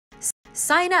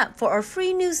Sign up for our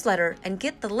free newsletter and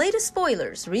get the latest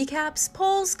spoilers, recaps,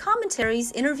 polls,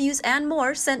 commentaries, interviews, and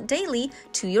more sent daily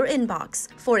to your inbox.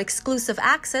 For exclusive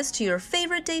access to your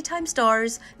favorite daytime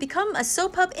stars, become a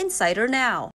Soap Hub Insider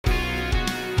now.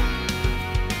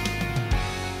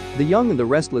 The Young and the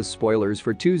Restless spoilers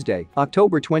for Tuesday,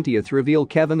 October 20th reveal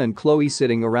Kevin and Chloe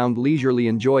sitting around leisurely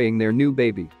enjoying their new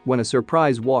baby when a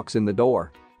surprise walks in the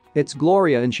door. It's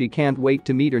Gloria and she can't wait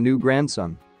to meet her new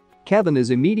grandson. Kevin is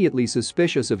immediately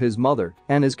suspicious of his mother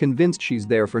and is convinced she's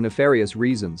there for nefarious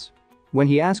reasons. When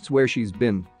he asks where she's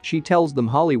been, she tells them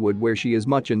Hollywood, where she is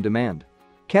much in demand.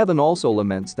 Kevin also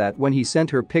laments that when he sent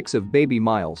her pics of baby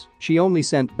Miles, she only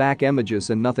sent back images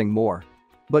and nothing more.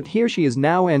 But here she is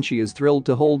now and she is thrilled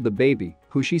to hold the baby,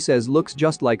 who she says looks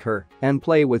just like her, and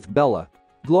play with Bella.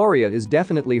 Gloria is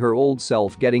definitely her old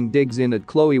self, getting digs in at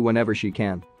Chloe whenever she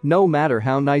can, no matter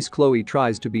how nice Chloe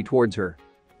tries to be towards her.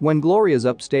 When Gloria's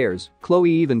upstairs, Chloe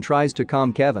even tries to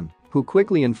calm Kevin, who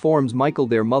quickly informs Michael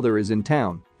their mother is in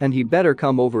town and he better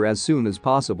come over as soon as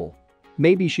possible.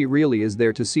 Maybe she really is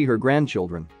there to see her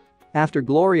grandchildren. After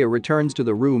Gloria returns to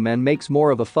the room and makes more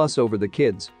of a fuss over the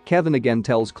kids, Kevin again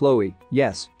tells Chloe,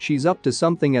 yes, she's up to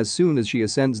something as soon as she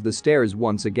ascends the stairs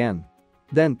once again.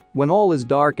 Then, when all is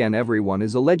dark and everyone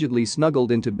is allegedly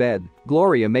snuggled into bed,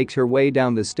 Gloria makes her way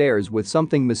down the stairs with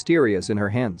something mysterious in her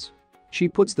hands. She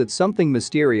puts that something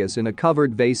mysterious in a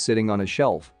covered vase sitting on a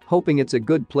shelf, hoping it's a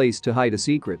good place to hide a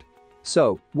secret.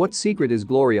 So, what secret is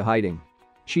Gloria hiding?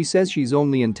 She says she's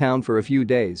only in town for a few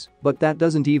days, but that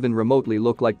doesn't even remotely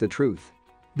look like the truth.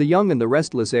 The Young and the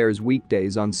Restless airs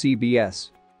weekdays on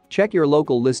CBS. Check your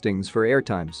local listings for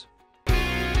airtimes.